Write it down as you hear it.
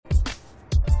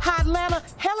Atlanta,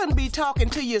 Helen be talking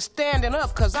to you standing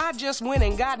up, cause I just went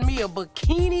and got me a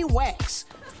bikini wax.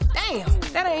 Damn,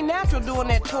 that ain't natural doing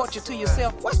that torture to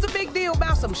yourself. What's the big deal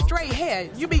about some straight hair?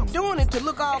 You be doing it to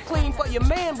look all clean for your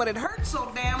man, but it hurts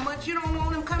so damn much you don't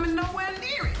want him coming nowhere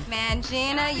near it. Man,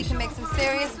 Gina, you can make some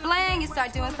serious bling. You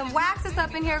start doing some waxes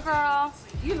up in here, girl.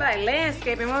 You like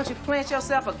landscaping, why don't you plant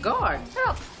yourself a garden?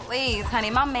 Oh, please, honey,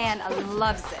 my man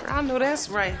loves it. I know that's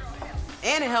right.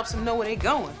 And it helps him know where they're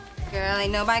going. Girl,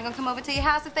 ain't nobody gonna come over to your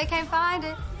house if they can't find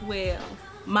it. Well,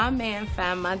 my man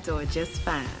found my door just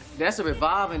fine. That's a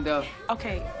revolving door.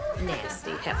 Okay,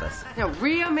 nasty heifers. A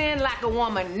real man like a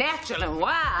woman, natural and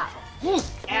wild.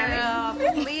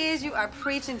 Girl, please, you are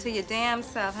preaching to your damn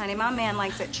self, honey. My man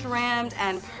likes it trimmed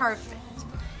and perfect.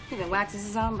 He even waxes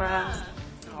his own brows.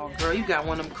 Oh, girl, you got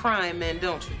one of them crying men,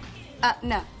 don't you?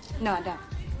 No, I don't.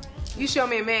 You show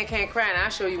me a man can't cry, and I'll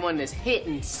show you one that's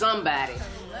hitting somebody.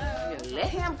 You let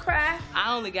him cry.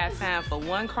 I only got time for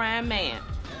one crying man.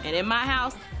 And in my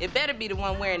house, it better be the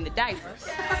one wearing the diapers.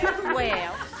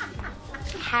 Well,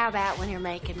 how about when you're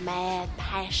making mad,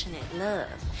 passionate love?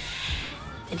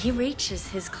 And he reaches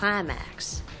his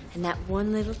climax, and that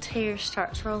one little tear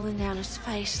starts rolling down his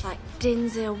face like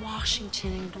Denzel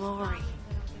Washington in Glory.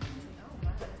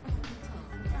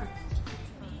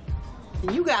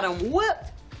 And you got him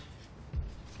whipped.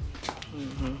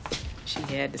 She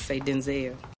had to say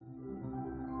Denzel.